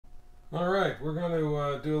Alright, we're going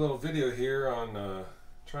to do a little video here on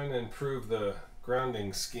trying to improve the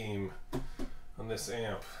grounding scheme on this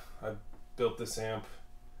amp. I built this amp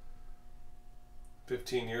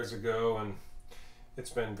 15 years ago and it's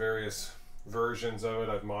been various versions of it.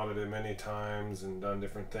 I've modded it many times and done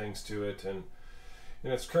different things to it, and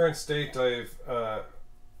in its current state I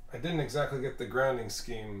didn't exactly get the grounding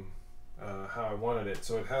scheme how I wanted it,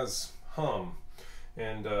 so it has hum,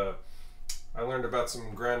 and I learned about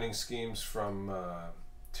some grounding schemes from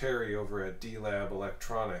Terry over at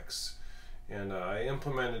labelectronics, and I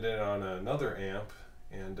implemented it on another amp,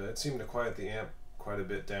 and it seemed to quiet the amp quite a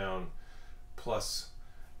bit down, plus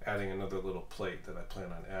adding another little plate that I plan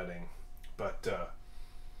on adding. But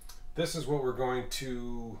this is what we're going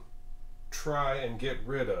to try and get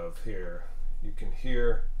rid of here. You can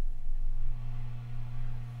hear,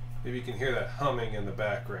 maybe you can hear that humming in the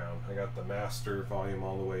background. I got the master volume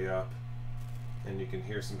all the way up, and you can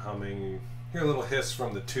hear some humming. You hear a little hiss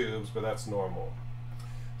from the tubes, but that's normal.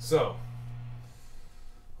 So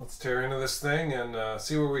let's tear into this thing and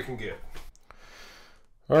see where we can get.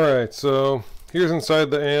 Alright, so here's inside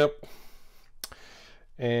the amp,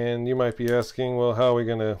 and you might be asking, well, how are we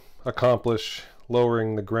going to accomplish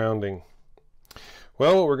lowering the grounding?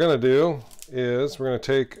 Well, what we're going to do is we're going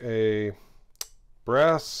to take a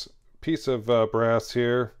piece of brass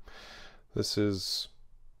here. This is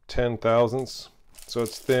 10 thousandths, so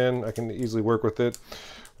it's thin. I can easily work with it.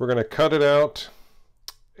 We're going to cut it out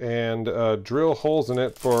and drill holes in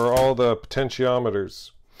it for all the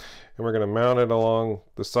potentiometers, and we're going to mount it along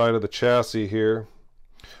the side of the chassis here,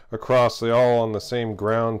 across all on the same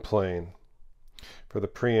ground plane for the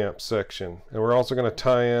preamp section. And we're also going to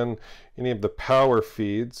tie in any of the power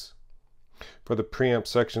feeds for the preamp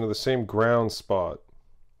section to the same ground spot.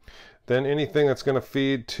 Then anything that's going to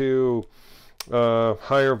feed to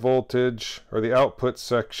higher voltage or the output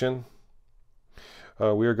section,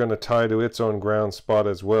 we are going to tie to its own ground spot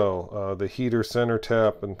as well, the heater center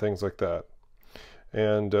tap and things like that.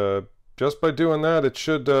 And just by doing that, it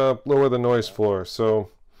should lower the noise floor. So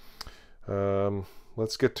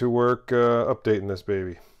let's get to work updating this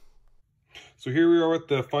baby. So here we are with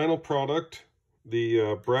the final product,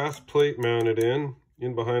 the brass plate mounted in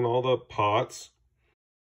behind all the pots.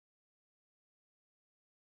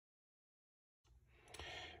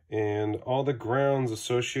 And all the grounds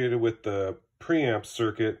associated with the preamp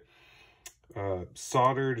circuit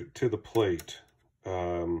soldered to the plate.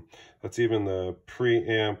 That's even the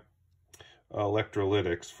preamp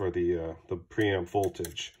electrolytics for the preamp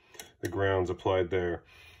voltage. The grounds applied there.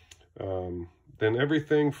 Then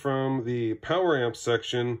everything from the power amp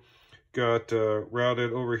section got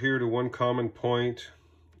routed over here to one common point.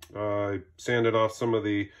 I sanded off some of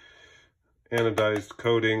the anodized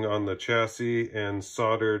coating on the chassis and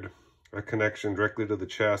soldered a connection directly to the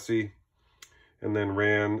chassis, and then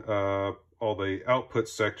ran all the output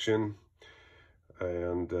section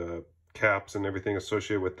and caps and everything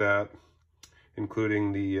associated with that,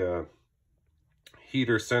 including the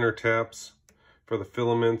heater center taps for the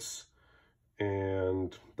filaments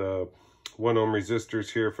and the 1 ohm resistors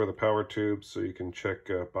here for the power tubes, so you can check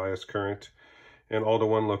bias current, and all to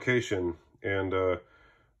one location. And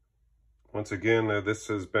once again, this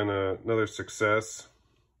has been another success.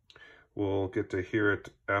 We'll get to hear it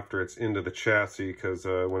after it's into the chassis, because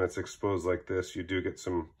when it's exposed like this, you do get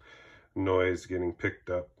some noise getting picked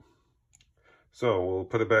up. So we'll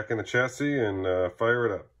put it back in the chassis and fire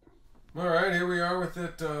it up. Alright, here we are with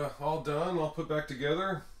it all done, all put back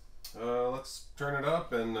together. Let's turn it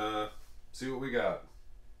up and see what we got.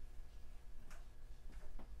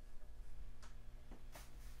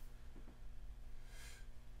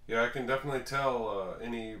 Yeah, I can definitely tell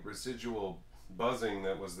any residual buzzing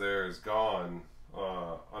that was there is gone.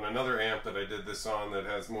 On another amp that I did this on that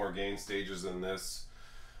has more gain stages than this,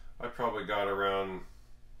 I probably got around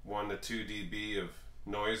 1 to 2 dB of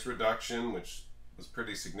noise reduction, which was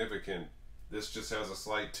pretty significant. This just has a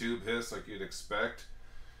slight tube hiss like you'd expect,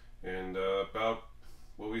 and about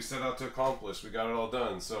what we set out to accomplish. We got it all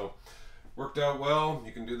done, so worked out well.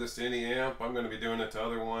 You can do this to any amp. I'm going to be doing it to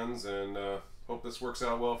other ones, and hope this works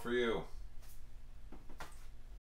out well for you.